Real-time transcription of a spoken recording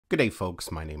Good day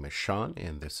folks, my name is Sean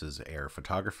and this is Air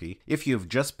Photography. If you have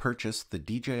just purchased the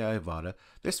DJI Avata,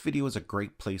 this video is a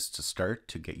great place to start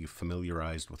to get you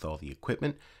familiarized with all the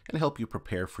equipment and help you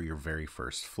prepare for your very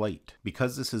first flight.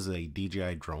 Because this is a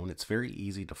DJI drone, it's very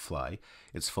easy to fly.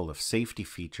 It's full of safety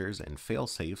features and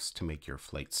fail-safes to make your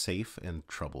flight safe and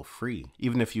trouble-free.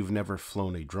 Even if you've never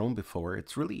flown a drone before,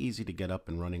 it's really easy to get up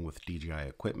and running with DJI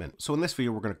equipment. So in this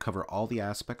video, we're going to cover all the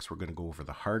aspects. We're going to go over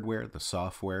the hardware, the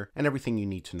software, and everything you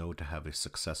need to know to have a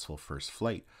successful first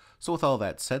flight. So with all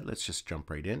that said, let's just jump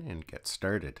right in and get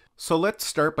started. So let's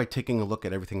start by taking a look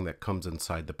at everything that comes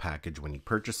inside the package when you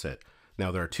purchase it.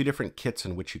 Now there are two different kits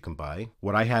in which you can buy.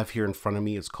 What I have here in front of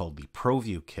me is called the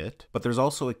ProView kit, but there's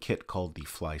also a kit called the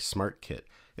Fly Smart kit.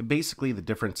 And basically the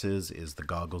difference is the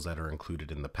goggles that are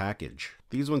included in the package.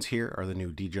 These ones here are the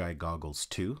new DJI goggles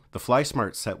 2. The Fly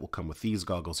Smart set will come with these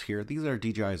goggles here. These are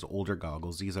DJI's older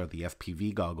goggles. These are the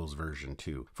FPV goggles version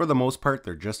 2. For the most part,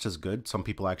 they're just as good. Some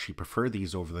people actually prefer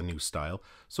these over the new style,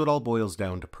 so it all boils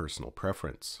down to personal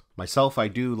preference. Myself, I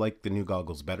do like the new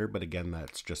goggles better, but again,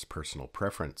 that's just personal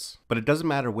preference. But it doesn't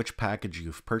matter which package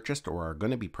you've purchased or are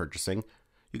going to be purchasing,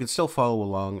 you can still follow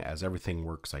along as everything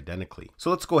works identically. So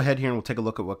let's go ahead here and we'll take a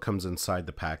look at what comes inside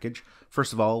the package.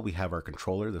 First of all, we have our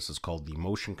controller. This is called the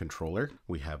motion controller.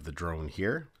 We have the drone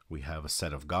here. We have a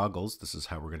set of goggles. This is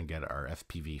how we're going to get our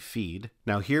FPV feed.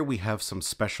 Now here we have some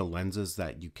special lenses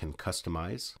that you can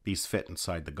customize. These fit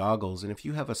inside the goggles, and if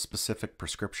you have a specific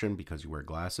prescription because you wear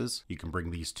glasses, you can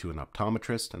bring these to an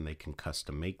optometrist and they can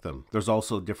custom make them. There's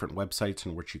also different websites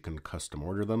in which you can custom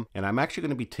order them, and I'm actually going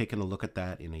to be taking a look at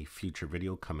that in a future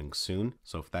video coming soon.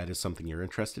 So if that is something you're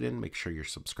interested in, make sure you're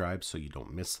subscribed so you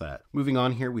don't miss that. Moving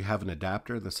on here, we have an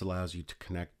adapter. This allows you to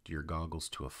connect your goggles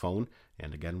to a phone.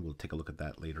 And again, we'll take a look at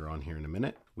that later on here in a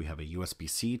minute. We have a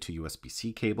USB-C to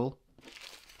USB-C cable.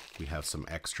 We have some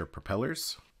extra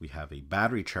propellers. We have a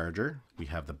battery charger. We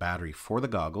have the battery for the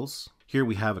goggles. Here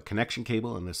we have a connection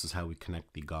cable, and this is how we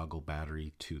connect the goggle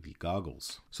battery to the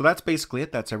goggles. So that's basically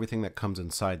it. That's everything that comes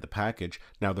inside the package.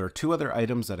 Now there are two other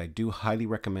items that I do highly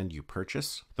recommend you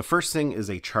purchase. The first thing is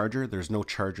a charger. There's no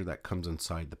charger that comes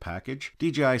inside the package.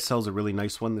 DJI sells a really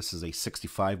nice one. This is a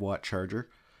 65-watt charger.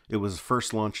 It was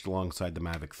first launched alongside the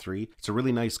Mavic 3. It's a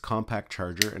really nice compact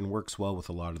charger and works well with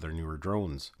a lot of their newer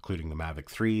drones, including the Mavic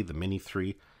 3, the Mini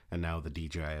 3, and now the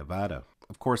DJI Avata.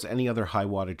 Of course, any other high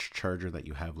wattage charger that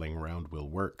you have laying around will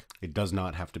work. It does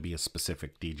not have to be a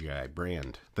specific DJI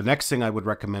brand. The next thing I would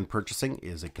recommend purchasing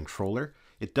is a controller.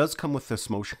 It does come with this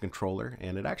motion controller,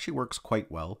 and it actually works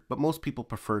quite well, but most people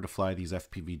prefer to fly these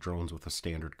FPV drones with a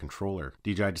standard controller.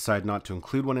 DJI decided not to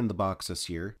include one in the box this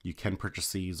year. You can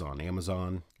purchase these on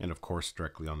Amazon, and of course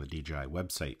directly on the DJI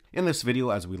website. In this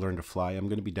video, as we learn to fly, I'm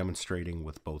going to be demonstrating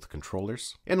with both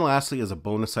controllers. And lastly, as a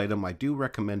bonus item, I do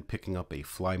recommend picking up a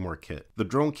Fly More kit. The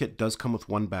drone kit does come with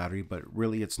one battery, but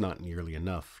really it's not nearly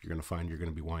enough. You're going to find you're going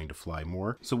to be wanting to fly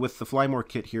more. So with the Fly More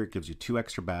kit here, it gives you 2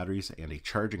 extra batteries and a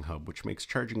charging hub, which makes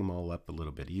charging them all up a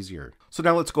little bit easier. So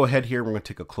now let's go ahead here. We're going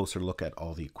to take a closer look at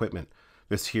all the equipment.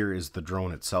 This here is the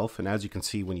drone itself, and as you can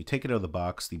see, when you take it out of the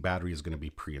box, the battery is going to be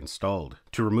pre-installed.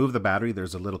 To remove the battery,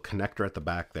 there's a little connector at the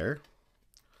back there.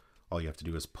 All you have to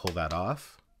do is pull that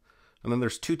off. And then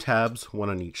there's 2 tabs, one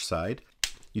on each side.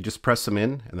 You just press them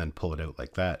in and then pull it out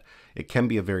like that. It can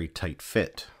be a very tight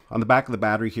fit. On the back of the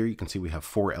battery here, you can see we have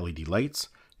 4 LED lights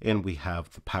and we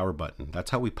have the power button.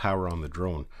 That's how we power on the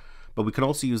drone. But we can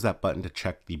also use that button to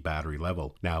check the battery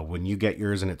level. Now, when you get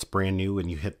yours and it's brand new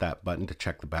and you hit that button to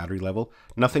check the battery level,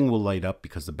 nothing will light up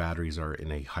because the batteries are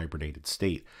in a hibernated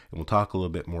state. And we'll talk a little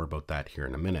bit more about that here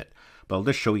in a minute. But I'll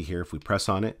just show you here, if we press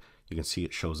on it, you can see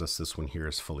it shows us this one here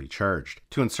is fully charged.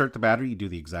 To insert the battery, you do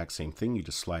the exact same thing. You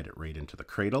just slide it right into the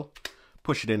cradle,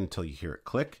 push it in until you hear it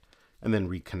click, and then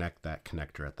reconnect that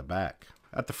connector at the back.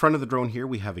 At the front of the drone here,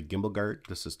 we have a gimbal guard.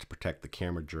 This is to protect the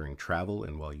camera during travel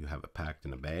and while you have it packed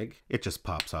in a bag. It just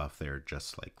pops off there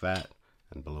just like that.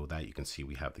 And below that, you can see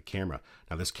we have the camera.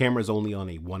 Now this camera is only on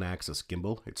a 1-axis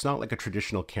gimbal. It's not like a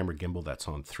traditional camera gimbal that's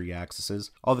on 3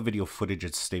 axes. All the video footage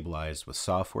is stabilized with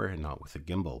software and not with a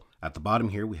gimbal. At the bottom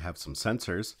here, we have some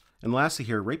sensors. And lastly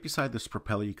here, right beside this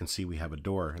propeller, you can see we have a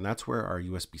door, and that's where our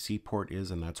USB-C port is,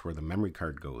 and that's where the memory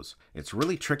card goes. It's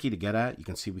really tricky to get at. You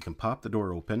can see we can pop the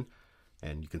door open,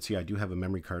 and you can see I do have a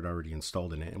memory card already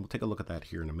installed in it, and we'll take a look at that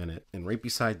here in a minute. And right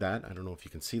beside that, I don't know if you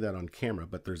can see that on camera,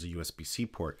 but there's a USB-C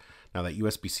port. Now that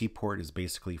USB-C port is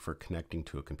basically for connecting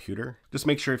to a computer. Just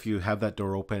make sure if you have that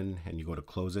door open and you go to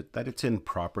close it, that it's in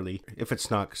properly. If it's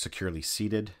not securely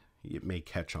seated, it may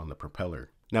catch on the propeller.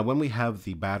 Now when we have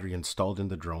the battery installed in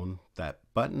the drone, that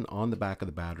button on the back of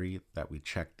the battery that we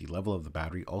check the level of the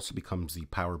battery also becomes the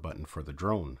power button for the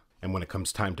drone. And when it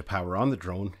comes time to power on the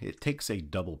drone, it takes a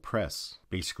double press.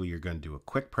 Basically, you're going to do a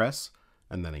quick press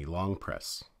and then a long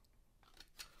press.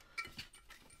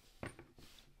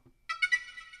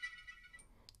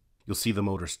 You'll see the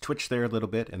motors twitch there a little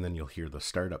bit, and then you'll hear the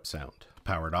startup sound. To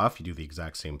power it off, you do the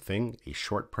exact same thing, a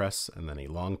short press and then a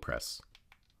long press.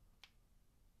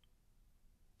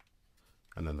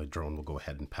 And then the drone will go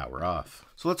ahead and power off.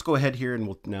 So let's go ahead here and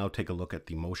we'll now take a look at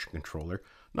the motion controller.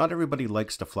 Not everybody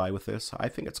likes to fly with this. I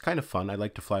think it's kind of fun. I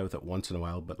like to fly with it once in a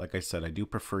while, but like I said, I do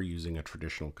prefer using a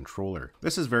traditional controller.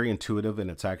 This is very intuitive and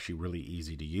it's actually really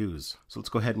easy to use. So let's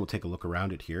go ahead and we'll take a look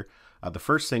around it here. The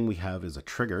first thing we have is a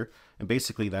trigger, and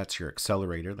basically that's your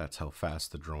accelerator. That's how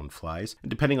fast the drone flies. And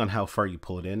depending on how far you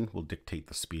pull it in will dictate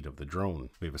the speed of the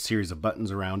drone. We have a series of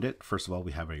buttons around it. First of all,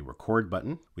 we have a record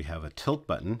button. We have a tilt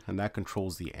button, and that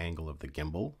controls the angle of the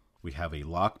gimbal. We have a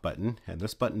lock button, and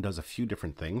this button does a few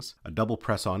different things. A double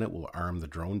press on it will arm the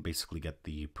drone, basically get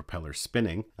the propeller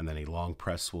spinning, and then a long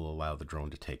press will allow the drone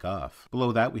to take off.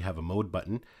 Below that, we have a mode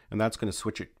button, and that's going to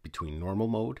switch it between normal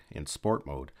mode and sport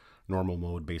mode. Normal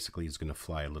mode basically is going to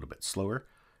fly a little bit slower,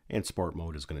 and sport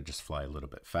mode is going to just fly a little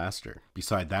bit faster.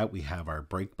 Beside that, we have our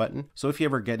brake button. So if you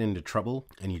ever get into trouble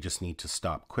and you just need to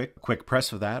stop quick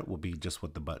press of that will be just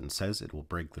what the button says. It will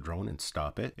brake the drone and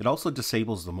stop it. It also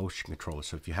disables the motion controller.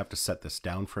 So if you have to set this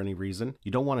down for any reason,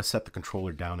 you don't want to set the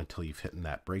controller down until you've hit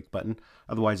that brake button.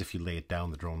 Otherwise, if you lay it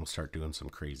down, the drone will start doing some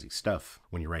crazy stuff.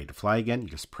 When you're ready to fly again, you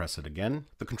just press it again,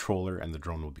 the controller, and the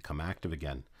drone will become active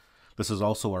again. This is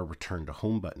also our return to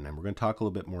home button, and we're going to talk a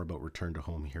little bit more about return to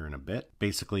home here in a bit.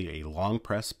 Basically, a long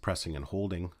press, pressing and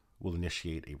holding, will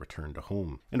initiate a return to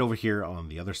home. And over here on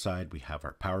the other side, we have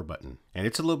our power button. And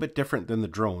it's a little bit different than the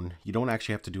drone. You don't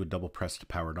actually have to do a double press to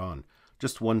power it on.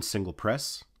 Just one single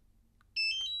press,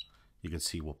 you can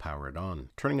see we'll power it on.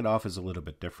 Turning it off is a little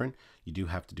bit different. You do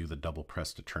have to do the double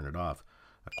press to turn it off.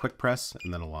 A quick press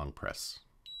and then a long press.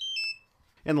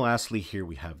 And lastly, here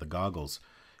we have the goggles.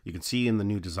 You can see in the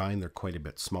new design they're quite a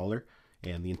bit smaller,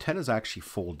 and the antennas actually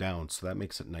fold down, so that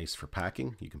makes it nice for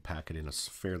packing. You can pack it in a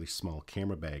fairly small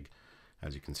camera bag.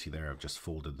 As you can see there, I've just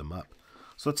folded them up.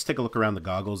 So let's take a look around the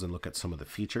goggles and look at some of the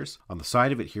features. On the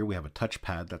side of it here we have a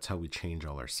touchpad. That's how we change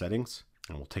all our settings.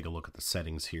 And we'll take a look at the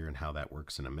settings here and how that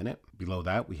works in a minute. Below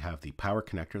that we have the power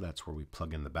connector. That's where we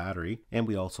plug in the battery. And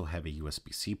we also have a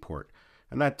USB-C port.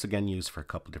 And that's again used for a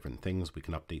couple different things. We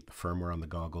can update the firmware on the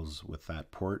goggles with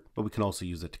that port, but we can also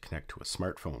use it to connect to a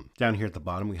smartphone. Down here at the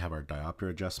bottom we have our diopter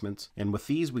adjustments, and with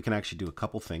these we can actually do a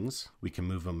couple things. We can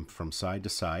move them from side to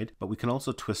side, but we can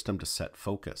also twist them to set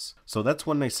focus. So that's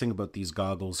one nice thing about these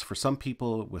goggles. For some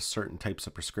people with certain types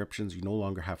of prescriptions, you no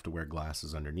longer have to wear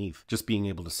glasses underneath. Just being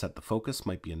able to set the focus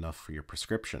might be enough for your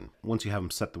prescription. Once you have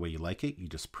them set the way you like it, you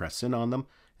just press in on them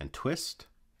and twist,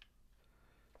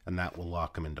 and that will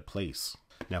lock them into place.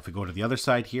 Now if we go to the other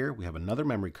side here, we have another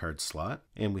memory card slot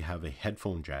and we have a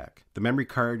headphone jack. The memory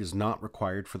card is not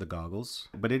required for the goggles,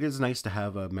 but it is nice to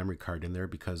have a memory card in there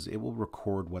because it will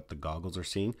record what the goggles are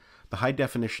seeing. The high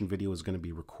definition video is going to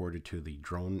be recorded to the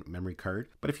drone memory card,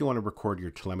 but if you want to record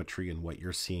your telemetry and what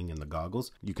you're seeing in the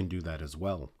goggles, you can do that as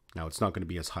well. Now it's not going to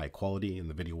be as high quality and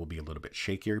the video will be a little bit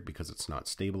shakier because it's not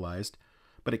stabilized,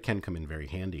 but it can come in very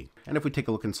handy. And if we take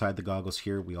a look inside the goggles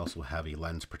here, we also have a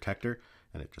lens protector,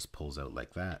 and it just pulls out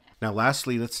like that. Now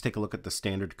lastly, let's take a look at the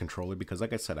standard controller because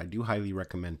like I said, I do highly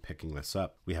recommend picking this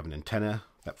up. We have an antenna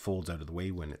that folds out of the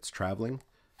way when it's traveling,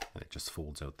 and it just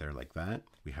folds out there like that.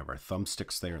 We have our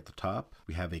thumbsticks there at the top.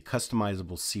 We have a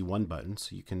customizable C1 button,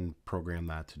 so you can program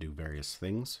that to do various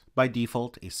things. By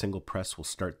default, a single press will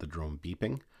start the drone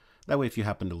beeping. That way if you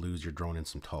happen to lose your drone in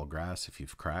some tall grass, if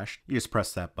you've crashed, you just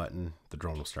press that button, the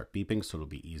drone will start beeping, so it'll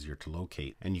be easier to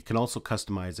locate. And you can also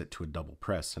customize it to a double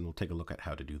press, and we'll take a look at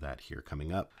how to do that here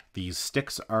coming up. These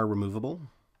sticks are removable,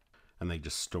 and they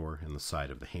just store in the side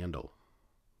of the handle.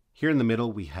 Here in the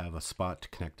middle we have a spot to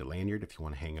connect a lanyard if you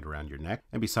want to hang it around your neck,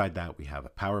 and beside that we have a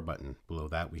power button. Below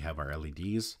that we have our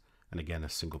LEDs. And again, a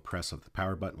single press of the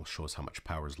power button will show us how much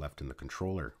power is left in the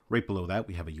controller. Right below that,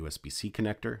 we have a USB-C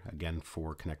connector, again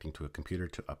for connecting to a computer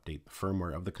to update the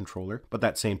firmware of the controller. But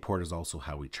that same port is also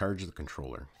how we charge the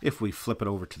controller. If we flip it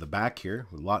over to the back here,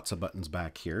 lots of buttons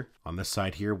back here. On this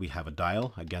side here, we have a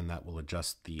dial. Again, that will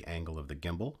adjust the angle of the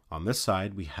gimbal. On this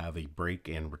side, we have a brake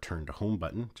and return to home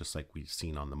button, just like we've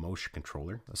seen on the motion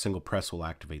controller. A single press will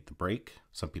activate the brake.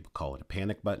 Some people call it a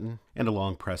panic button, and a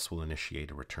long press will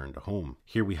initiate a return to home.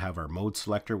 Here we have our mode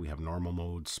selector. We have normal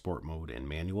mode, sport mode, and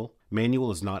manual.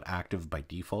 Manual is not active by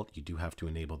default. You do have to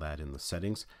enable that in the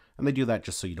settings, and they do that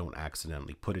just so you don't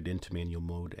accidentally put it into manual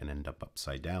mode and end up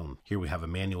upside down. Here we have a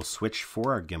manual switch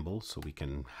for our gimbal, so we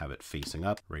can have it facing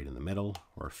up, right in the middle,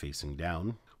 or facing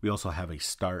down. We also have a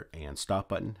start and stop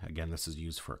button. Again, this is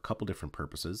used for a couple different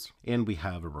purposes. And we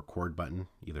have a record button,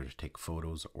 either to take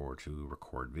photos or to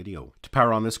record video. To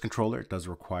power on this controller, it does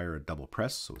require a double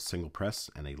press, so a single press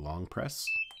and a long press.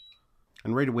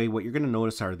 And right away, what you're going to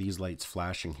notice are these lights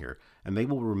flashing here, and they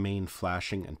will remain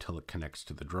flashing until it connects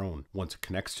to the drone. Once it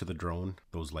connects to the drone,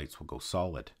 those lights will go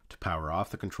solid. To power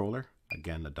off the controller,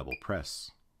 again, a double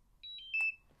press.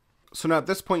 So now at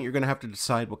this point, you're going to have to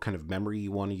decide what kind of memory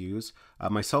you want to use.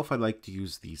 Myself, I like to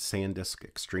use the SanDisk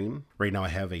Extreme. Right now I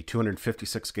have a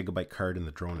 256 gigabyte card in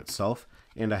the drone itself,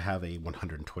 and I have a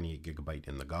 128 gigabyte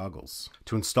in the goggles.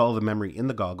 To install the memory in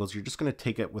the goggles, you're just going to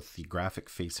take it with the graphic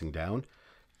facing down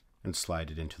and slide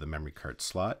it into the memory card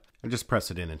slot, and just press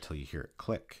it in until you hear it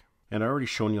click. And I've already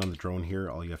shown you on the drone here,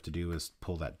 all you have to do is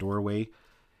pull that door away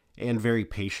and very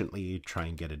patiently try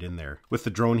and get it in there. With the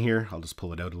drone here, I'll just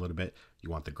pull it out a little bit. You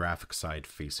want the graphic side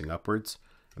facing upwards,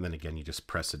 and then again you just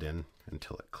press it in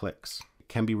until it clicks. It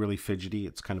can be really fidgety.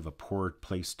 It's kind of a poor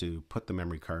place to put the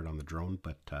memory card on the drone,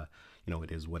 but you know,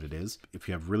 it is what it is. If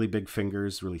you have really big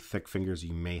fingers, really thick fingers,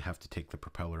 you may have to take the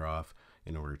propeller off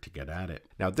in order to get at it.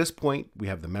 Now at this point, we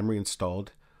have the memory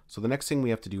installed. So the next thing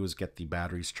we have to do is get the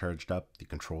batteries charged up, the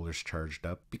controllers charged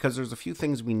up, because there's a few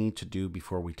things we need to do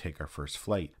before we take our first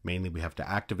flight. Mainly we have to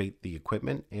activate the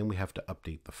equipment and we have to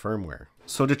update the firmware.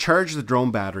 So to charge the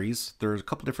drone batteries, there's a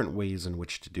couple different ways in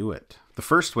which to do it. The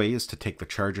first way is to take the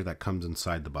charger that comes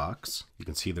inside the box. You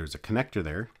can see there's a connector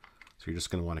there. So you're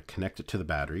just going to want to connect it to the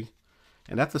battery.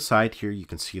 And at the side here, you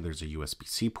can see there's a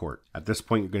USB-C port. At this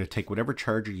point, you're going to take whatever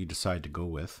charger you decide to go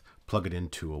with, plug it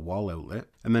into a wall outlet,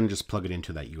 and then just plug it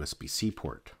into that USB-C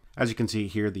port. As you can see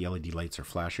here, the LED lights are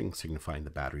flashing, signifying the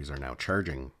batteries are now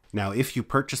charging. Now, if you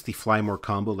purchase the Fly More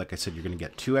combo, like I said, you're going to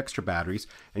get 2 extra batteries,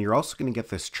 and you're also going to get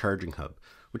this charging hub,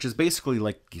 which is basically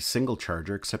like the single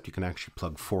charger, except you can actually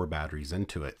plug 4 batteries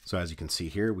into it. So as you can see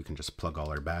here, we can just plug all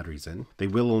our batteries in. They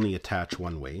will only attach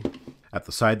one way. At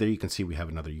the side there, you can see we have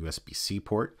another USB-C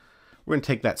port. We're going to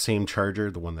take that same charger,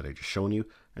 the one that I just shown you,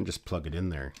 and just plug it in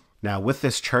there. Now with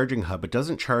this charging hub, it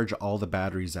doesn't charge all the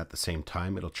batteries at the same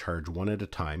time. It'll charge one at a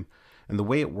time. And the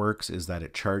way it works is that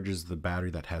it charges the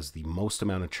battery that has the most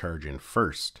amount of charge in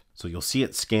first. So you'll see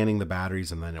it scanning the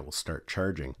batteries and then it will start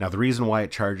charging. Now the reason why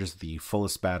it charges the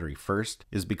fullest battery first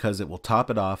is because it will top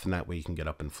it off, and that way you can get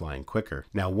up and flying quicker.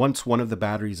 Now once one of the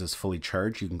batteries is fully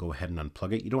charged, you can go ahead and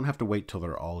unplug it. You don't have to wait till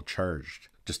they're all charged.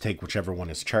 Just take whichever one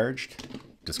is charged,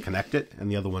 disconnect it,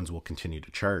 and the other ones will continue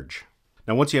to charge.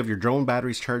 Now once you have your drone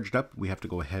batteries charged up, we have to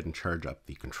go ahead and charge up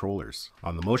the controllers.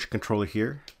 On the motion controller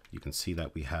here, you can see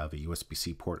that we have a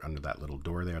USB-C port under that little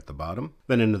door there at the bottom,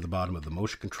 then into the bottom of the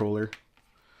motion controller.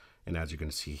 And as you're going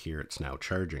to see here, it's now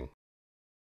charging.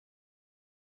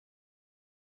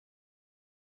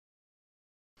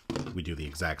 We do the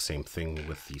exact same thing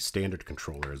with the standard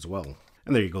controller as well.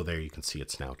 And there you go, there you can see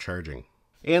it's now charging.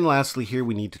 And lastly here,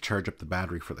 we need to charge up the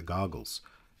battery for the goggles.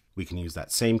 We can use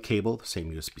that same cable, the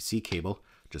same USB-C cable,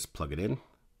 just plug it in.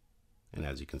 And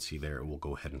as you can see there, it will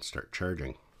go ahead and start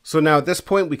charging. So now at this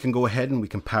point, we can go ahead and we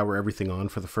can power everything on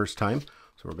for the first time.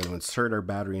 So we're going to insert our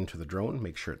battery into the drone,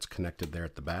 make sure it's connected there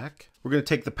at the back. We're going to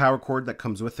take the power cord that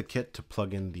comes with the kit to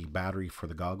plug in the battery for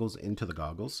the goggles into the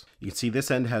goggles. You can see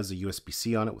this end has a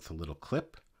USB-C on it with a little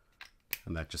clip,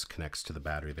 and that just connects to the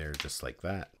battery there just like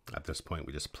that. At this point,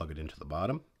 we just plug it into the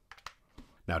bottom.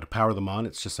 Now to power them on,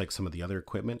 it's just like some of the other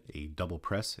equipment, a double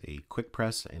press, a quick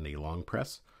press, and a long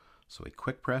press. So a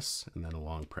quick press and then a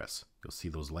long press. You'll see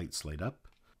those lights light up.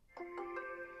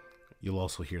 You'll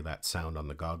also hear that sound on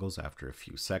the goggles after a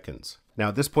few seconds. Now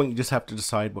at this point, you just have to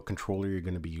decide what controller you're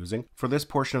going to be using. For this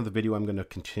portion of the video, I'm going to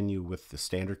continue with the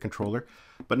standard controller,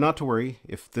 but not to worry,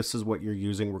 if this is what you're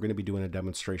using, we're going to be doing a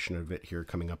demonstration of it here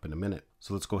coming up in a minute.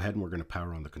 So let's go ahead and we're going to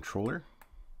power on the controller.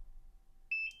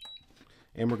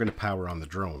 And we're going to power on the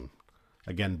drone.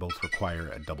 Again, both require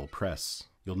a double press.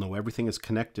 You'll know everything is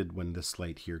connected when this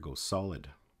light here goes solid.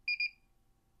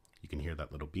 You can hear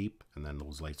that little beep, and then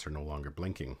those lights are no longer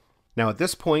blinking. Now at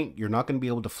this point, you're not going to be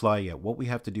able to fly yet. What we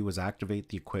have to do is activate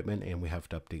the equipment and we have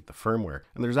to update the firmware.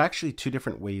 And there's actually 2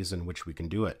 different ways in which we can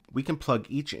do it. We can plug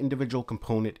each individual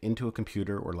component into a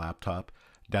computer or laptop,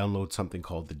 download something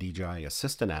called the DJI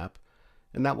Assistant app,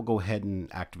 and that will go ahead and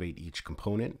activate each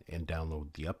component and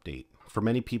download the update. For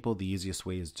many people, the easiest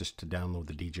way is just to download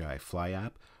the DJI Fly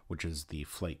app, which is the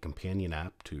flight companion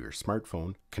app, to your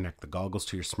smartphone, connect the goggles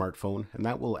to your smartphone, and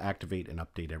that will activate and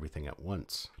update everything at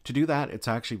once. To do that, it's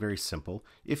actually very simple.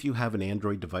 If you have an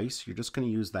Android device, you're just going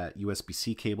to use that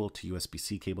USB-C cable to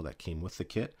USB-C cable that came with the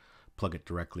kit, plug it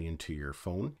directly into your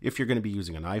phone. If you're going to be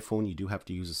using an iPhone, you do have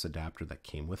to use this adapter that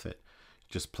came with it.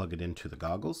 Just plug it into the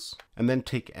goggles, and then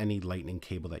take any lightning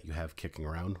cable that you have kicking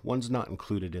around. One's not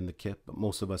included in the kit, but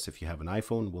most of us, if you have an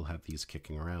iPhone, will have these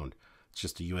kicking around. It's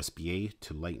just a USB-A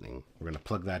to lightning. We're going to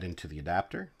plug that into the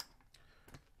adapter,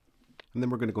 and then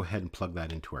we're going to go ahead and plug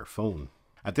that into our phone.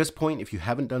 At this point, if you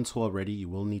haven't done so already, you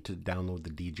will need to download the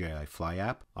DJI Fly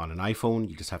app. On an iPhone,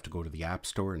 you just have to go to the App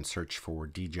Store and search for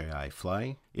DJI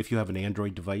Fly. If you have an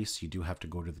Android device, you do have to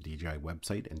go to the DJI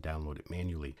website and download it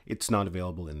manually. It's not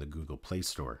available in the Google Play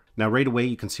Store. Now right away,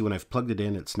 you can see when I've plugged it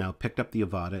in, it's now picked up the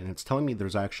Avata, and it's telling me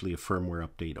there's actually a firmware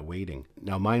update awaiting.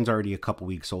 Now mine's already a couple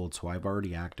weeks old, so I've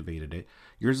already activated it.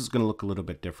 Yours is going to look a little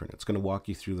bit different. It's going to walk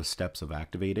you through the steps of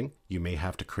activating. You may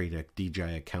have to create a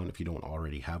DJI account if you don't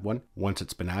already have one. Once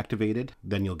it's been activated,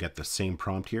 then you'll get the same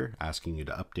prompt here asking you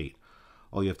to update.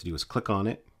 All you have to do is click on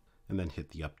it and then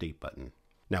hit the update button.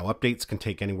 Now updates can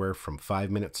take anywhere from 5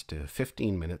 minutes to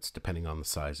 15 minutes depending on the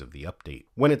size of the update.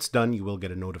 When it's done, you will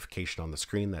get a notification on the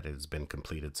screen that it has been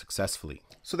completed successfully.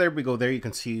 So there we go. There you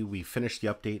can see we finished the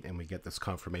update and we get this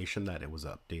confirmation that it was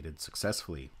updated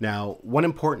successfully. Now, one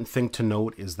important thing to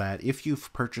note is that if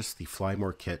you've purchased the Fly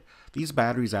More kit, these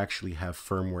batteries actually have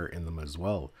firmware in them as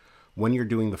well. When you're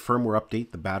doing the firmware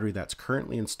update, the battery that's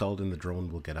currently installed in the drone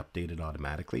will get updated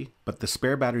automatically, but the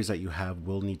spare batteries that you have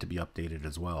will need to be updated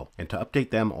as well. And to update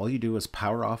them, all you do is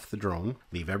power off the drone,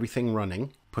 leave everything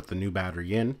running, put the new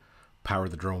battery in, power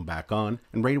the drone back on,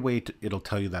 and right away it'll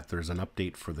tell you that there's an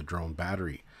update for the drone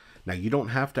battery. Now you don't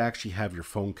have to actually have your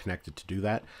phone connected to do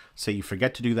that. Say you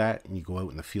forget to do that and you go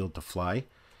out in the field to fly,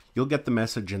 you'll get the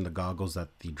message in the goggles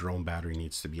that the drone battery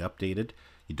needs to be updated.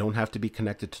 You don't have to be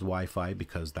connected to Wi-Fi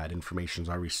because that information is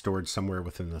already stored somewhere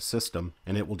within the system,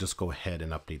 and it will just go ahead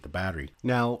and update the battery.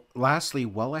 Now, lastly,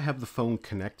 while I have the phone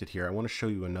connected here, I want to show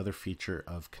you another feature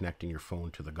of connecting your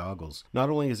phone to the goggles. Not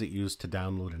only is it used to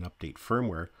download and update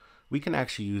firmware, we can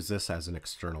actually use this as an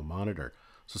external monitor.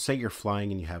 So say you're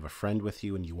flying and you have a friend with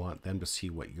you and you want them to see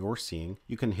what you're seeing,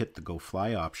 you can hit the Go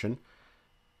Fly option.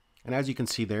 And as you can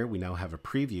see there, we now have a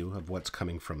preview of what's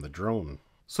coming from the drone.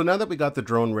 So now that we got the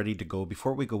drone ready to go,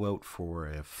 before we go out for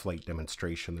a flight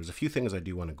demonstration, there's a few things I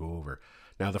do want to go over.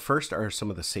 Now the first are some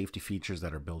of the safety features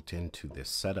that are built into this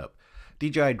setup.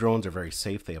 DJI drones are very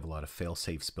safe. They have a lot of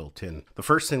fail-safes built in. The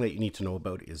first thing that you need to know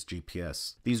about is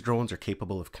GPS. These drones are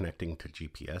capable of connecting to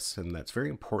GPS, and that's very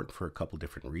important for a couple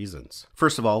different reasons.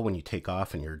 First of all, when you take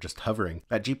off and you're just hovering,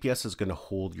 that GPS is going to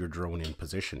hold your drone in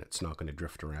position. It's not going to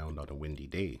drift around on a windy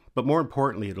day. But more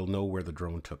importantly, it'll know where the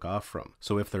drone took off from.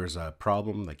 So if there's a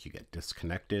problem, like you get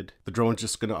disconnected, the drone's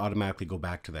just going to automatically go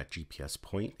back to that GPS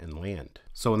point and land.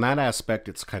 So in that aspect,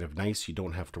 it's kind of nice. You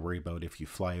don't have to worry about if you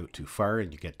fly out too far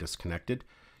and you get disconnected.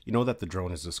 You know that the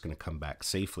drone is just going to come back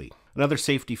safely. Another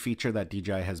safety feature that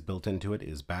DJI has built into it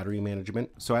is battery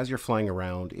management. So as you're flying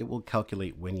around, it will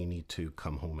calculate when you need to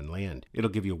come home and land. It'll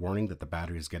give you a warning that the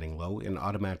battery is getting low and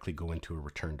automatically go into a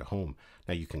return to home.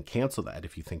 Now you can cancel that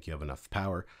if you think you have enough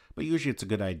power, but usually it's a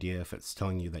good idea if it's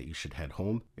telling you that you should head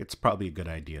home. It's probably a good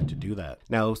idea to do that.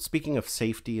 Now, speaking of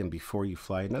safety and before you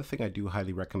fly, another thing I do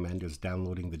highly recommend is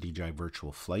downloading the DJI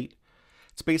Virtual Flight.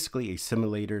 It's basically a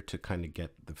simulator to kind of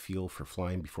get the feel for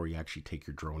flying before you actually take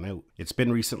your drone out. It's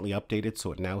been recently updated,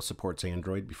 so it now supports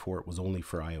Android. Before it was only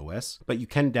for iOS, but you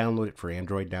can download it for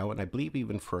Android now, and I believe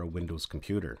even for a Windows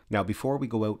computer. Now, before we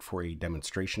go out for a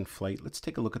demonstration flight, let's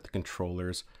take a look at the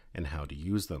controllers and how to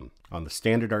use them. On the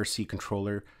standard RC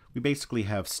controller, we basically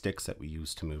have sticks that we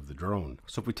use to move the drone.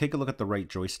 So if we take a look at the right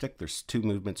joystick, there's two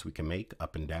movements we can make,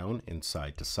 up and down and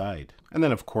side to side. And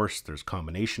then of course there's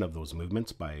combination of those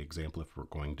movements, by example if we're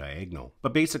going diagonal.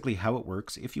 But basically how it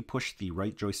works, if you push the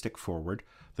right joystick forward,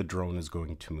 the drone is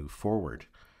going to move forward.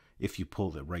 If you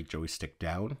pull the right joystick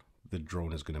down, the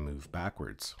drone is going to move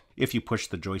backwards. If you push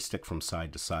the joystick from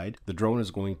side to side, the drone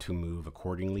is going to move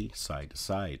accordingly side to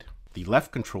side. The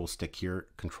left control stick here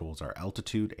controls our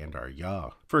altitude and our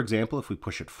yaw. For example, if we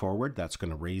push it forward, that's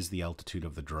going to raise the altitude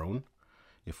of the drone.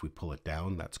 If we pull it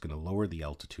down, that's going to lower the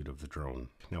altitude of the drone.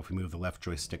 Now, if we move the left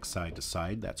joystick side to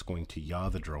side, that's going to yaw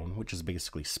the drone, which is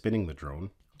basically spinning the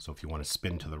drone. So if you want to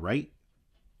spin to the right,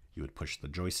 you would push the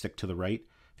joystick to the right.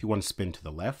 If you want to spin to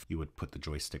the left, you would put the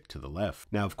joystick to the left.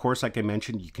 Now, of course, like I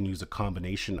mentioned, you can use a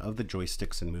combination of the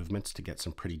joysticks and movements to get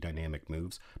some pretty dynamic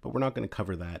moves, but we're not going to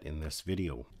cover that in this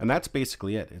video. And that's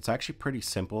basically it. It's actually pretty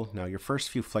simple. Now, your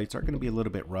first few flights are going to be a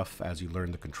little bit rough as you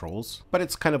learn the controls, but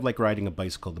it's kind of like riding a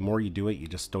bicycle. The more you do it, you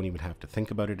just don't even have to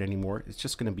think about it anymore. It's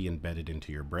just going to be embedded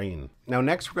into your brain. Now,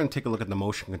 next, we're going to take a look at the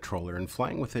motion controller, and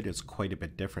flying with it is quite a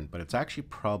bit different, but it's actually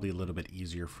probably a little bit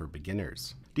easier for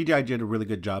beginners. DJI did a really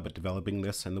good job at developing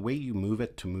this, and the way you move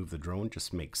it to move the drone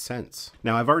just makes sense.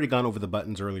 Now, I've already gone over the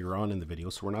buttons earlier on in the video,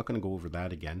 so we're not going to go over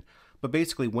that again. But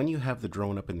basically, when you have the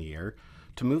drone up in the air,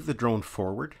 to move the drone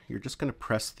forward, you're just going to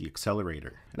press the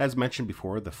accelerator. And as mentioned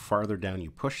before, the farther down you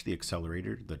push the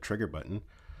accelerator, the trigger button,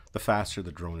 the faster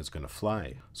the drone is going to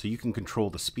fly. So you can control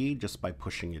the speed just by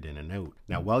pushing it in and out.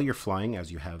 Now, while you're flying,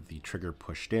 as you have the trigger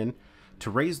pushed in, to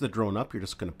raise the drone up, you're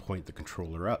just going to point the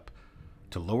controller up.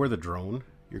 To lower the drone,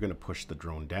 you're going to push the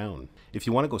drone down. If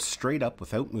you want to go straight up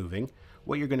without moving,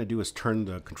 what you're going to do is turn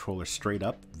the controller straight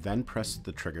up, then press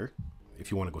the trigger. If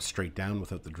you want to go straight down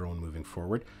without the drone moving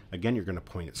forward, again, you're going to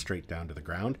point it straight down to the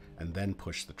ground and then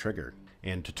push the trigger.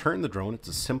 And to turn the drone, it's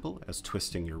as simple as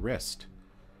twisting your wrist.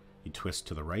 You twist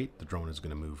to the right, the drone is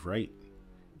going to move right.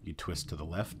 You twist to the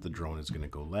left, the drone is going to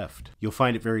go left. You'll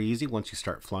find it very easy once you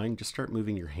start flying. Just start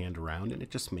moving your hand around and it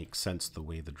just makes sense the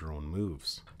way the drone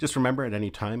moves. Just remember, at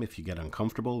any time, if you get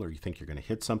uncomfortable or you think you're going to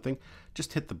hit something,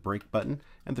 just hit the brake button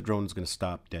and the drone is going to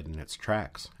stop dead in its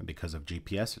tracks. And because of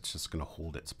GPS, it's just going to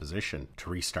hold its position. To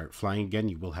restart flying again,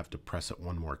 you will have to press it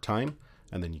one more time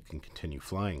and then you can continue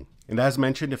flying. And as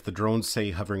mentioned, if the drone's, say,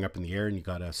 hovering up in the air and you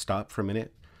got to stop for a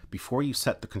minute, before you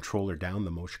set the controller down,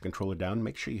 the motion controller down,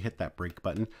 make sure you hit that brake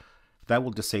button. That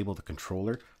will disable the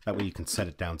controller. That way you can set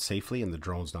it down safely and the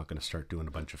drone's not going to start doing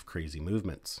a bunch of crazy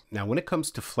movements. Now, when it comes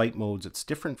to flight modes, it's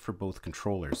different for both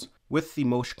controllers. With the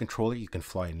motion controller, you can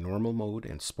fly in normal mode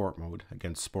and sport mode,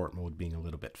 again, sport mode being a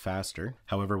little bit faster.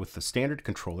 However, with the standard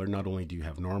controller, not only do you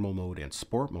have normal mode and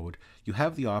sport mode, you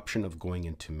have the option of going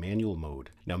into manual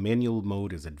mode. Now, manual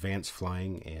mode is advanced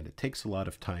flying and it takes a lot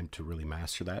of time to really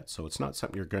master that, so it's not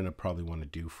something you're going to probably want to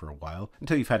do for a while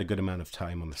until you've had a good amount of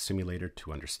time on the simulator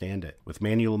to understand it. With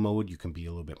manual mode, you can be a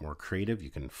little bit more creative, you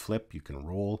can flip, you can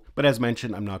roll, but as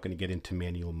mentioned, I'm not going to get into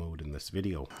manual mode in this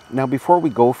video. Now, before we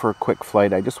go for a quick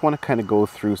flight, I just want to kind of go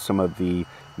through some of the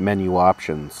menu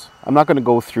options. I'm not going to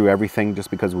go through everything just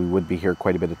because we would be here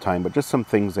quite a bit of time, but just some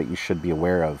things that you should be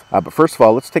aware of. But first of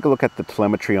all, let's take a look at the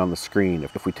telemetry on the screen.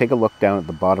 If we take a look down at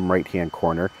the bottom right hand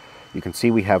corner, you can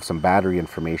see we have some battery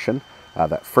information.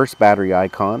 That first battery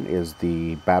icon is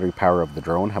the battery power of the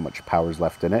drone, how much power is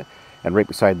left in it. And right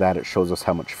beside that, it shows us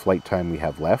how much flight time we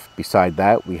have left. Beside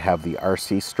that, we have the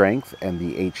RC strength and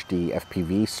the HD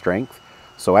FPV strength.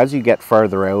 So as you get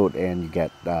farther out and you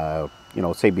get,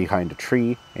 say behind a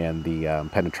tree and the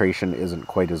penetration isn't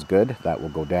quite as good, that will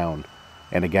go down.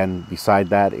 And again, beside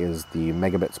that is the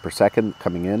megabits per second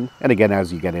coming in. And again,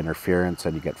 as you get interference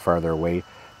and you get farther away,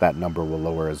 that number will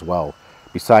lower as well.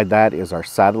 Beside that is our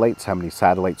satellites, how many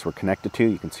satellites we're connected to.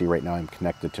 You can see right now I'm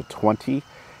connected to 20.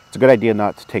 It's a good idea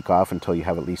not to take off until you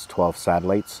have at least 12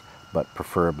 satellites, but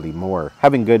preferably more.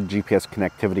 Having good GPS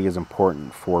connectivity is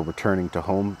important for returning to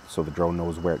home so the drone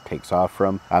knows where it takes off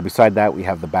from. Beside that, we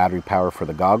have the battery power for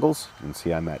the goggles. You can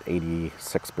see I'm at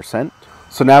 86%.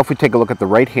 So now if we take a look at the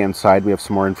right-hand side, we have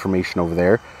some more information over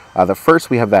there. First,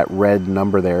 we have that red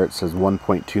number there. It says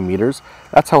 1.2 meters.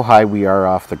 That's how high we are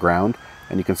off the ground.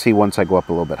 And you can see once I go up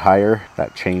a little bit higher,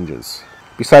 that changes.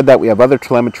 Beside that, we have other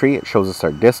telemetry. It shows us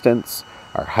our distance,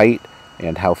 our height,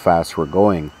 and how fast we're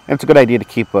going. And it's a good idea to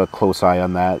keep a close eye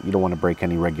on that. You don't want to break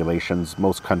any regulations.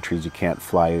 Most countries you can't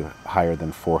fly higher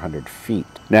than 400 feet.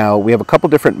 Now we have a couple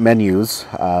different menus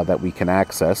that we can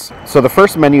access. So the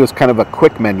first menu is kind of a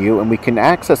quick menu and we can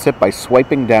access it by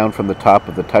swiping down from the top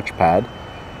of the touchpad.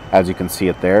 As you can see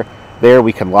it there. There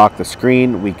we can lock the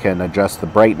screen, we can adjust the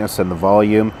brightness and the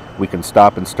volume, we can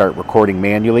stop and start recording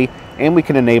manually, and we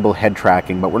can enable head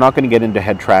tracking, but we're not going to get into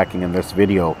head tracking in this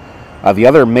video. The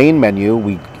other main menu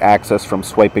we access from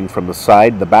swiping from the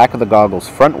side, the back of the goggles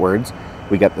frontwards.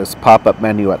 We get this pop-up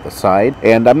menu at the side,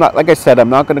 and like I said, I'm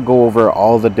not going to go over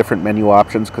all the different menu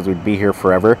options because we'd be here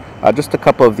forever. Just a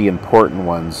couple of the important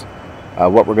ones.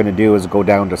 What we're going to do is go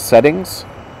down to settings.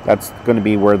 That's going to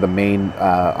be where the main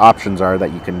options are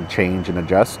that you can change and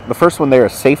adjust. The first one there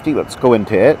is safety. Let's go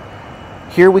into it.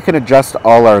 Here we can adjust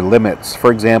all our limits.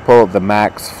 For example, the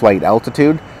max flight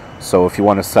altitude. So if you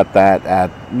want to set that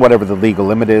at whatever the legal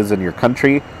limit is in your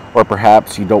country, or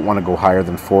perhaps you don't want to go higher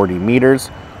than 40 meters,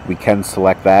 we can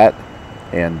select that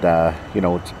and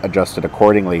adjust it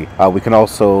accordingly. We can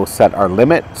also set our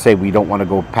limit. Say we don't want to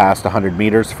go past 100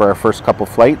 meters for our first couple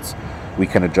flights. We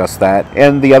can adjust that.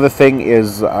 And the other thing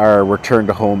is our return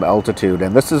to home altitude.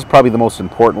 And this is probably the most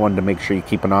important one to make sure you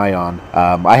keep an eye on.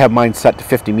 I have mine set to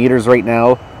 50 meters right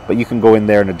now, but you can go in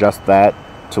there and adjust that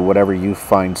to whatever you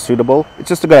find suitable. It's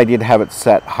just a good idea to have it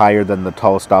set higher than the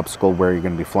tallest obstacle where you're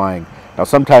going to be flying. Now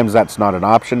sometimes that's not an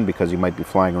option because you might be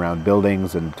flying around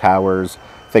buildings and towers,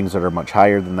 things that are much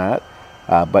higher than that.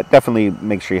 But definitely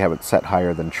make sure you have it set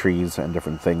higher than trees and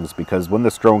different things, because when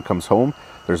this drone comes home,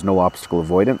 there's no obstacle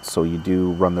avoidance, so you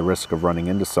do run the risk of running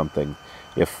into something.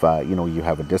 if you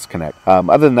have a disconnect.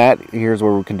 Other than that, here's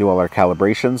where we can do all our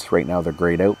calibrations. Right now they're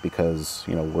grayed out because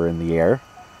we're in the air.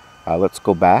 Let's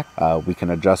go back. We can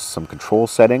adjust some control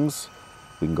settings.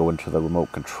 We can go into the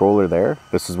remote controller there.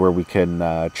 This is where we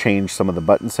can change some of the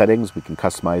button settings. We can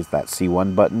customize that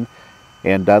C1 button.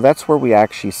 And that's where we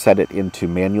actually set it into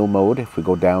manual mode. If we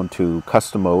go down to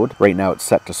custom mode, right now it's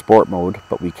set to sport mode,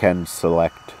 but we can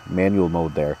select manual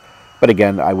mode there. But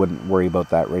again, I wouldn't worry about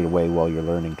that right away while you're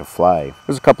learning to fly.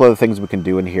 There's a couple other things we can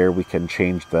do in here. We can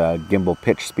change the gimbal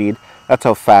pitch speed. That's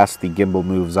how fast the gimbal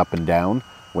moves up and down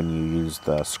when you use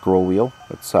the scroll wheel.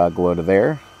 Let's go out of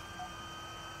there.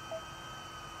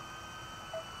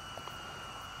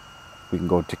 We can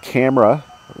go to camera.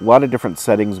 A lot of different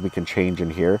settings we can change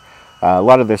in here. A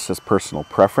lot of this is personal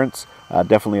preference.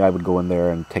 Definitely I would go in there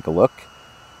and take a look.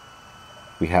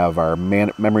 We have our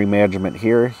memory management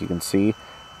here. You can see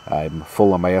I'm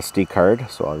full on my SD card,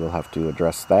 so I will have to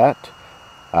address that.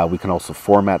 We can also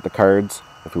format the cards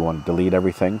if we want to delete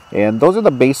everything. And those are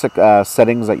the basic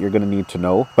settings that you're going to need to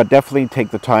know, but definitely take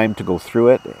the time to go through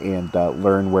it and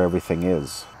learn where everything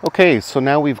is. Okay, so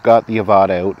now we've got the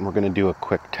Avata out and we're going to do a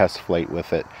quick test flight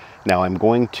with it. Now I'm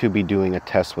going to be doing a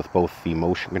test with both the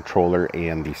motion controller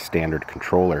and the standard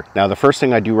controller. Now the first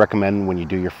thing I do recommend when you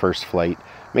do your first flight,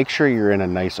 make sure you're in a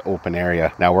nice open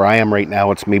area. Now where I am right now,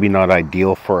 it's maybe not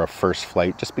ideal for a first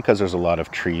flight just because there's a lot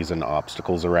of trees and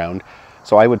obstacles around.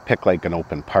 So I would pick like an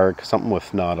open park, something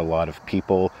with not a lot of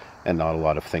people and not a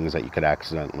lot of things that you could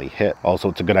accidentally hit. Also,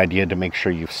 it's a good idea to make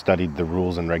sure you've studied the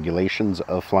rules and regulations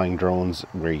of flying drones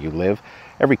where you live.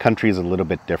 Every country is a little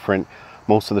bit different.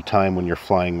 Most of the time when you're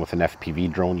flying with an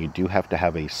FPV drone, you do have to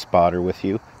have a spotter with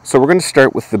you. So we're going to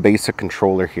start with the basic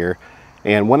controller here.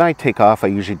 And when I take off, I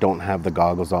usually don't have the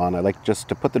goggles on. I like just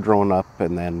to put the drone up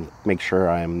and then make sure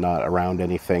I'm not around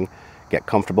anything, get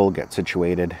comfortable, get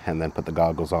situated, and then put the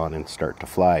goggles on and start to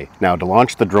fly. Now to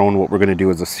launch the drone, what we're going to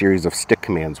do is a series of stick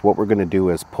commands. What we're going to do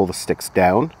is pull the sticks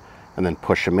down and then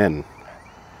push them in.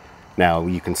 Now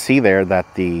you can see there that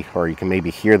or you can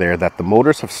maybe hear there that the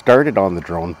motors have started on the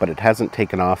drone, but it hasn't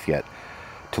taken off yet.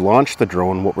 To launch the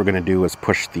drone, what we're going to do is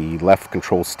push the left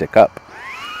control stick up.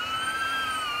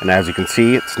 And as you can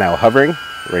see, it's now hovering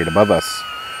right above us.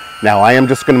 Now I am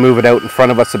just going to move it out in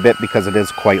front of us a bit because it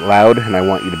is quite loud and I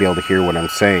want you to be able to hear what I'm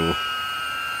saying.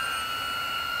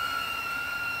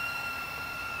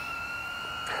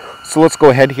 So let's go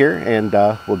ahead here and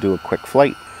we'll do a quick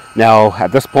flight. Now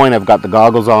at this point I've got the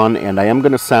goggles on and I am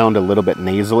going to sound a little bit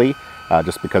nasally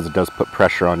just because it does put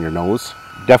pressure on your nose.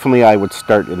 Definitely I would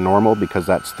start in normal because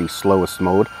that's the slowest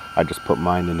mode. I just put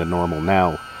mine into normal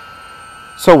now.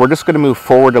 So we're just going to move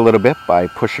forward a little bit by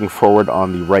pushing forward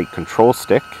on the right control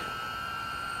stick.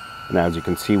 And as you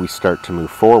can see, we start to move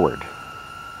forward.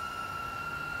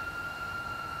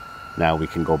 Now we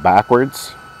can go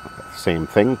backwards. Same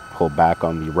thing, pull back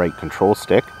on the right control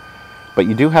stick. But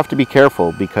you do have to be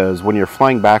careful because when you're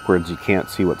flying backwards, you can't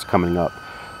see what's coming up.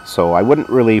 So I wouldn't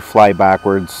really fly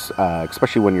backwards,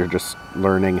 especially when you're just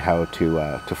learning how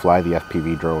to fly the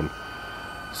FPV drone.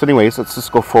 So anyways, let's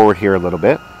just go forward here a little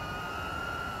bit.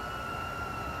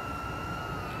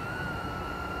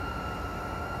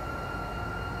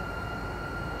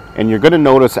 And you're going to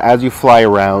notice as you fly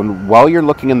around, while you're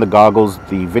looking in the goggles,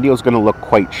 the video is going to look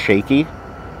quite shaky.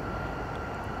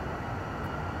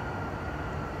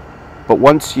 But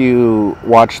once you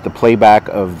watch the playback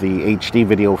of the HD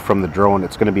video from the drone,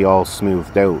 it's going to be all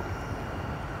smoothed out.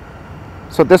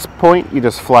 So at this point, you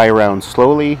just fly around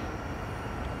slowly.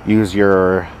 Use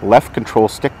your left control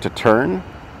stick to turn,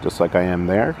 just like I am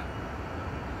there.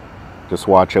 Just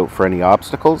watch out for any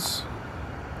obstacles.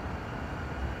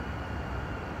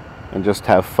 And just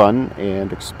have fun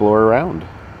and explore around.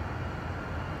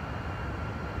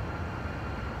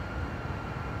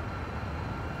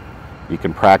 You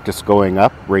can practice going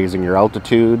up, raising your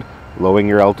altitude, lowering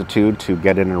your altitude to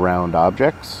get in and around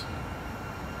objects.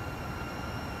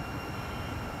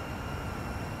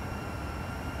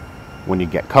 When you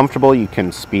get comfortable, you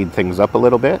can speed things up a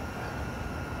little bit.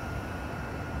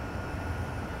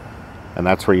 And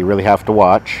that's where you really have to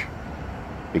watch,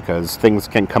 because things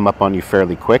can come up on you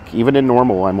fairly quick. Even in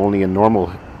normal, I'm only in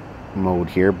normal mode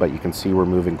here, but you can see we're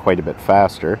moving quite a bit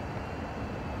faster.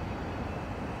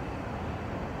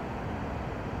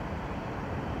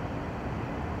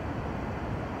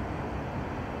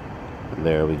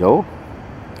 There we go.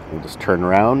 We'll just turn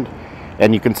around.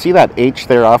 And you can see that H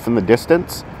there off in the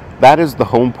distance. That is the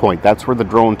home point. That's where the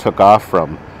drone took off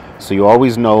from. So you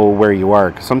always know where you are.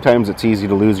 'Cause sometimes it's easy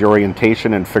to lose your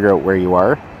orientation and figure out where you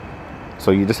are. So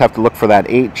you just have to look for that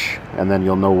H and then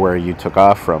you'll know where you took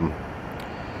off from.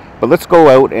 But let's go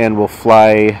out and we'll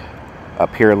fly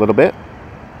up here a little bit. And you're going to notice as you fly around, while you're looking in the goggles, the video is going to look quite shaky. But once you watch the playback of the HD video from the drone, it's going to be all smoothed out. So I wouldn't really fly backwards, especially when you're just learning how to fly the FPV drone. So you just have to look for that H and then you'll know where you took off from. But let's go out and we'll fly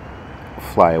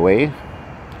fly away.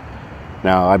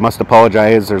 Now I must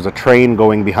apologize, there's a train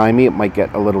going behind me. It might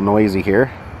get a little noisy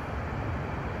here.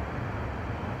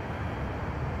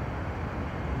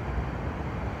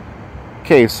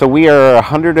 Okay, so we are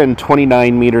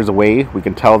 129 meters away. We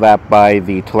can tell that by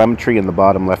the telemetry in the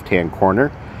bottom left-hand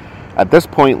corner. At this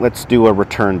point, let's do a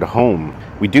return to home.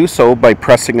 We do so by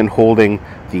pressing and holding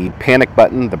the panic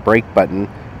button, the brake button.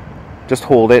 Just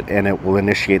hold it and it will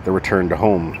initiate the return to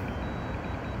home.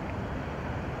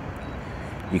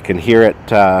 You can hear it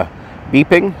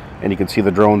beeping, and you can see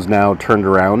the drone's now turned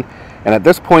around. And at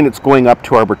this point, it's going up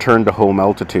to our return to home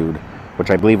altitude, which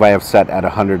I believe I have set at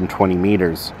 120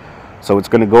 meters. So it's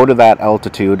going to go to that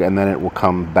altitude, and then it will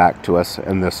come back to us,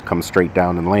 and this comes straight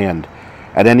down and land.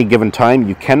 At any given time,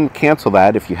 you can cancel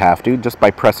that if you have to, just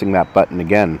by pressing that button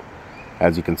again.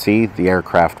 As you can see, the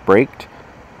aircraft braked,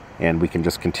 and we can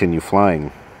just continue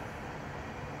flying.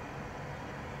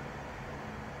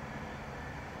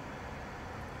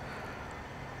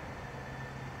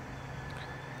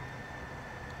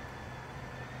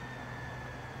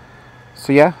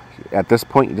 So yeah, at this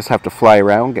point you just have to fly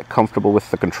around, get comfortable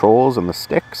with the controls and the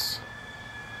sticks.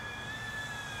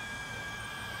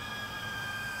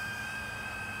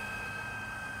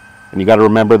 And you got to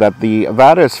remember that the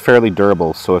Avata is fairly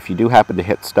durable, so if you do happen to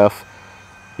hit stuff,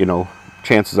 you know,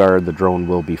 chances are the drone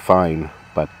will be fine.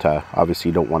 But obviously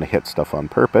you don't want to hit stuff on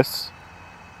purpose.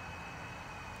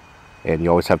 And you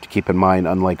always have to keep in mind,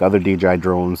 unlike other DJI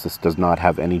drones, this does not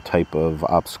have any type of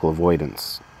obstacle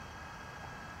avoidance.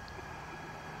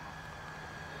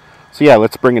 So yeah,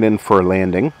 let's bring it in for a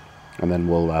landing, and then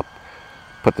we'll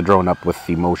put the drone up with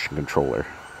the motion controller.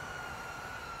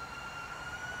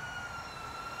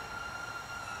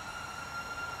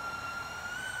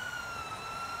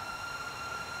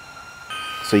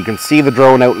 So you can see the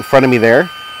drone out in front of me there.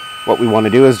 What we want to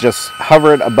do is just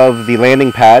hover it above the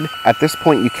landing pad. At this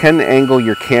point you can angle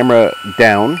your camera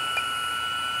down,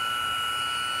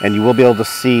 and you will be able to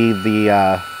see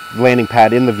the landing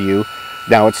pad in the view.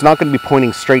 Now it's not going to be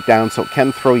pointing straight down, so it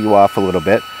can throw you off a little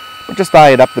bit, but just eye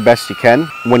it up the best you can.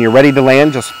 When you're ready to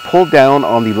land, just pull down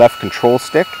on the left control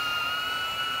stick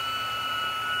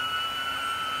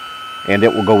and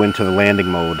it will go into the landing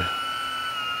mode.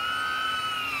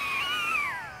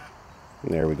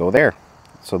 There we go there.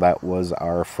 So that was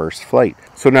our first flight.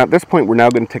 So now at this point we're now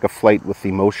going to take a flight with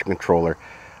the motion controller.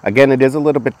 Again, it is a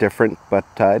little bit different, but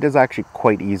it is actually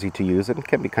quite easy to use and it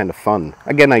can be kind of fun.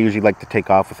 Again, I usually like to take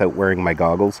off without wearing my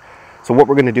goggles. So what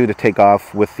we're going to do to take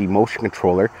off with the motion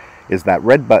controller is that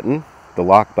red button, the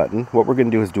lock button. What we're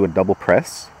going to do is do a double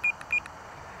press.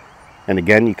 And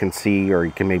again, you can see, or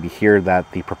you can maybe hear,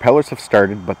 that the propellers have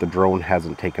started, but the drone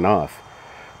hasn't taken off.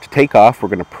 To take off, we're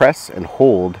going to press and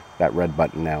hold that red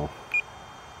button now.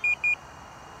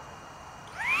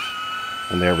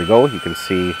 And there we go. You can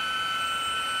see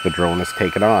the drone is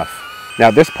taken off. Now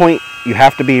at this point you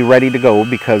have to be ready to go,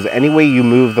 because any way you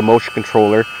move the motion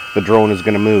controller, the drone is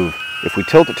going to move. If we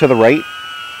tilt it to the right,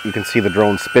 you can see the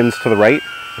drone spins to the right.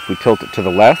 If we tilt it to the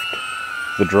left,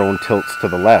 the drone tilts to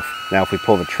the left. Now if we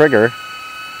pull the trigger,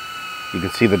 you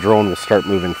can see the drone will start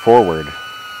moving forward.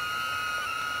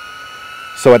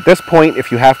 So at this point,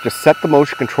 if you have to set the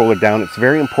motion controller down, it's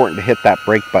very important to hit that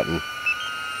brake button.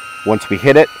 Once we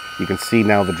hit it, you can see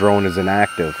now the drone is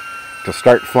inactive. To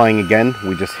start flying again,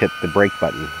 we just hit the brake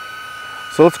button.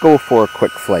 So let's go for a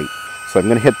quick flight. So I'm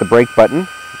going to hit the brake button.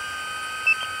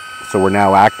 So we're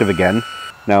now active again.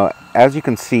 Now, as you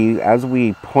can see, as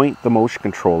we point the motion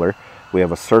controller, we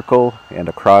have a circle and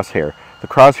a crosshair. The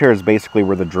crosshair is basically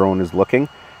where the drone is looking,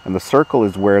 and the circle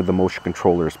is where the motion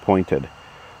controller is pointed.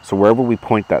 So wherever we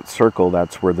point that circle,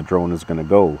 that's where the drone is going to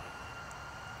go.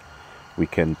 We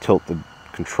can tilt the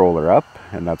controller up,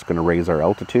 and that's going to raise our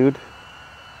altitude.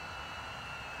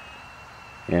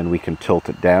 And we can tilt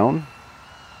it down,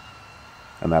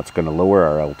 and that's going to lower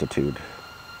our altitude.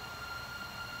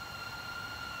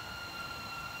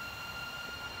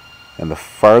 And the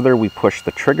farther we push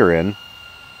the trigger in,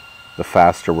 the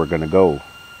faster we're going to go.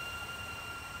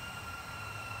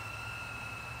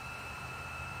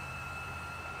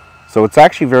 So it's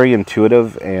actually very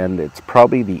intuitive, and it's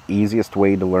probably the easiest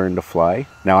way to learn to fly.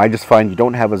 Now I just find you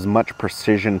don't have as much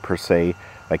precision per se,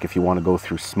 like if you want to go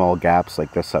through small gaps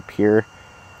like this up here.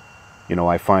 You know,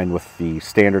 I find with the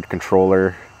standard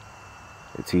controller,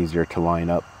 it's easier to line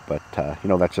up, but you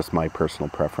know, that's just my personal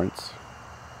preference.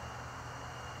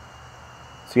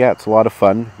 So yeah, it's a lot of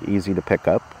fun, easy to pick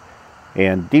up,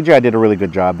 and DJI did a really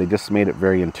good job. They just made it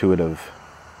very intuitive.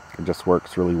 It just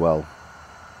works really well.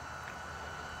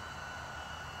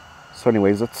 So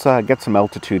anyways, let's get some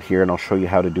altitude here, and I'll show you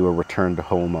how to do a return to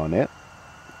home on it.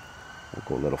 We'll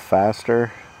go a little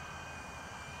faster.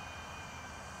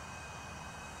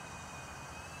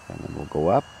 go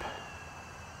up.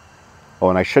 Oh,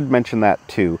 and I should mention that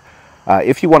too.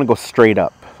 If you want to go straight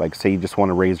up, like say you just want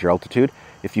to raise your altitude,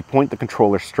 if you point the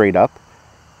controller straight up,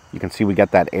 you can see we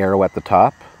get that arrow at the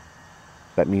top.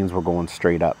 That means we're going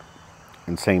straight up.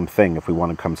 And same thing, if we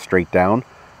want to come straight down,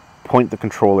 point the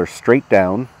controller straight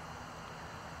down.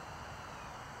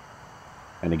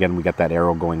 And again, we get that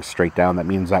arrow going straight down. That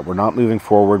means that we're not moving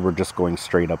forward, we're just going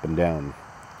straight up and down.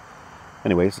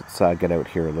 Anyways, let's get out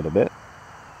here a little bit.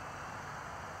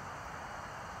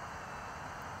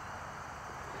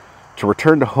 To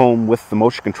return to home with the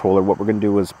motion controller, what we're going to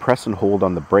do is press and hold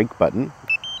on the brake button.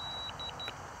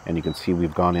 And you can see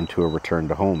we've gone into a return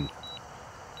to home.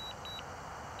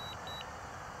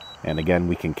 And again,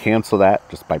 we can cancel that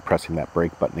just by pressing that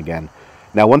brake button again.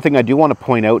 Now, one thing I do want to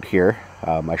point out here,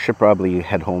 I should probably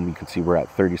head home. You can see we're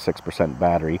at 36%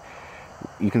 battery.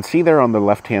 You can see there on the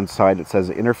left-hand side, it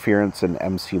says interference in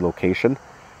MC location.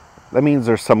 That means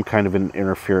there's some kind of an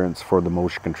interference for the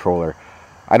motion controller.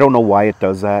 I don't know why it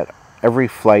does that. Every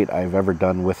flight I've ever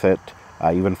done with it,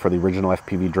 even for the original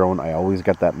FPV drone, I always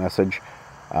get that message.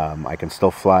 I can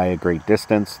still fly a great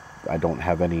distance. I don't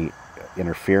have any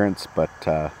interference, but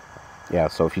yeah,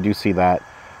 so if you do see that,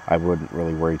 I wouldn't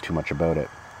really worry too much about it.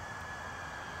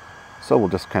 So we'll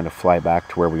just kind of fly back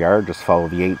to where we are, just follow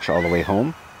the H all the way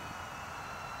home.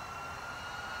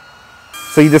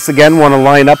 So you just again want to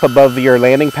line up above your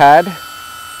landing pad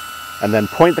and then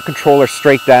point the controller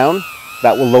straight down.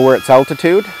 That will lower its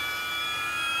altitude.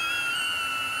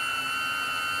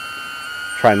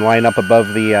 Try and line up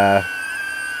above the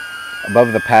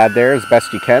pad there as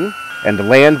best you can. And to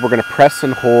land, we're going to press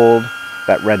and hold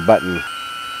that red button.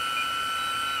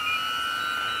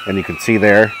 And you can see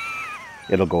there,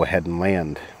 it'll go ahead and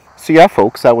land. So yeah,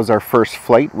 folks, that was our first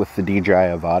flight with the DJI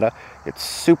Avata. It's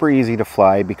super easy to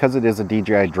fly because it is a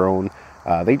DJI drone.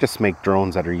 They just make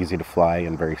drones that are easy to fly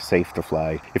and very safe to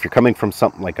fly. If you're coming from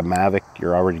something like a Mavic,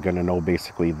 you're already going to know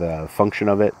basically the function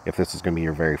of it. If this is going to be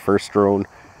your very first drone,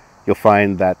 you'll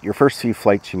find that your first few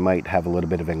flights you might have a little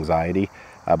bit of anxiety,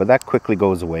 but that quickly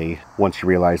goes away once you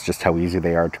realize just how easy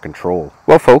they are to control.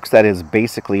 Well folks, that is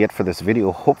basically it for this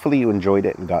video. Hopefully you enjoyed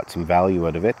it and got some value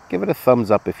out of it. Give it a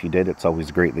thumbs up if you did. It's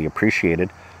always greatly appreciated.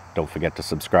 Don't forget to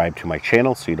subscribe to my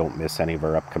channel so you don't miss any of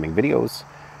our upcoming videos.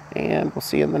 And we'll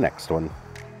see you in the next one.